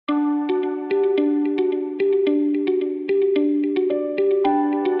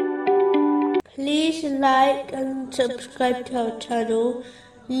like and subscribe to our channel.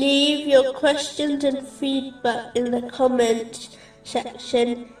 Leave your questions and feedback in the comments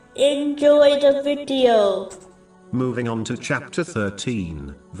section. Enjoy the video. Moving on to chapter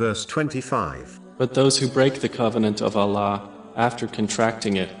 13, verse 25. But those who break the covenant of Allah after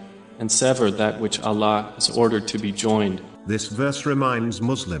contracting it and sever that which Allah has ordered to be joined. This verse reminds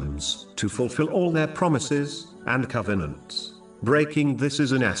Muslims to fulfill all their promises and covenants. Breaking this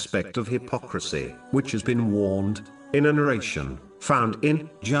is an aspect of hypocrisy, which has been warned in a narration found in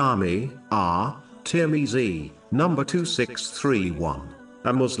Jami' Tirmizi, number 2631.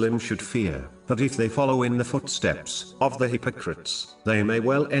 A Muslim should fear that if they follow in the footsteps of the hypocrites, they may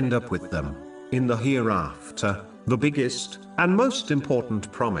well end up with them in the hereafter. The biggest and most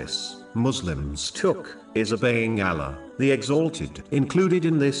important promise Muslims took is obeying Allah, the Exalted. Included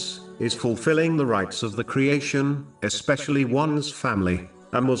in this is fulfilling the rights of the creation, especially one's family.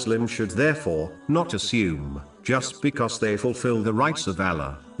 A Muslim should therefore not assume, just because they fulfill the rights of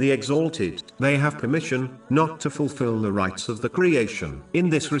Allah, the Exalted, they have permission not to fulfill the rights of the creation. In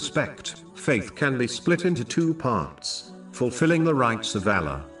this respect, faith can be split into two parts: fulfilling the rights of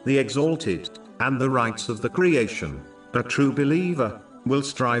Allah, the Exalted, and the rights of the creation. A true believer will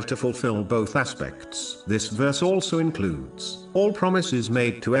strive to fulfill both aspects. This verse also includes all promises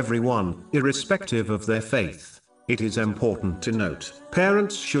made to everyone, irrespective of their faith. It is important to note,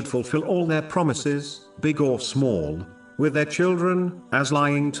 parents should fulfill all their promises, big or small, with their children, as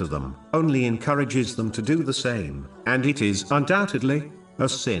lying to them only encourages them to do the same, and it is undoubtedly a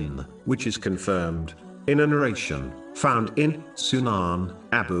sin, which is confirmed in a narration found in Sunan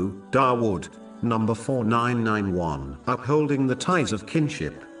Abu Dawud, number 4991. Upholding the ties of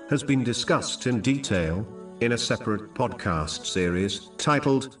kinship has been discussed in detail in a separate podcast series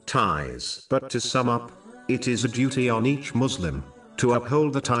titled Ties. But to sum up, it is a duty on each Muslim to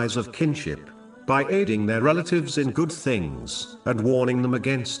uphold the ties of kinship by aiding their relatives in good things and warning them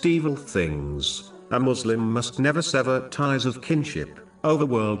against evil things. A Muslim must never sever ties of kinship over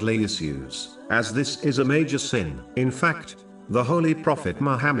worldly issues, as this is a major sin. In fact, the Holy Prophet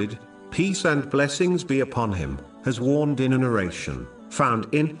Muhammad, peace and blessings be upon him, has warned in a narration found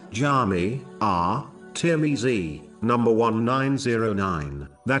in Jami' Tirmizi, number 1909,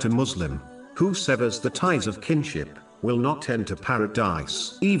 that a Muslim who severs the ties of kinship will not enter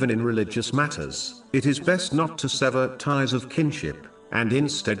paradise. Even in religious matters, it is best not to sever ties of kinship, and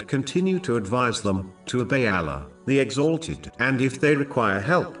instead continue to advise them to obey Allah, the Exalted. And if they require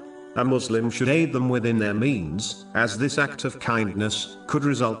help, a Muslim should aid them within their means, as this act of kindness could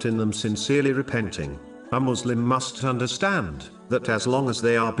result in them sincerely repenting. A Muslim must understand that as long as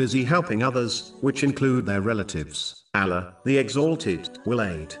they are busy helping others, which include their relatives, Allah, the Exalted, will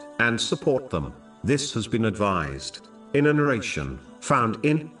aid and support them. This has been advised in a narration found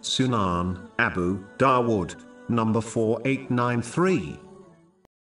in Sunan Abu Dawud, number 4893.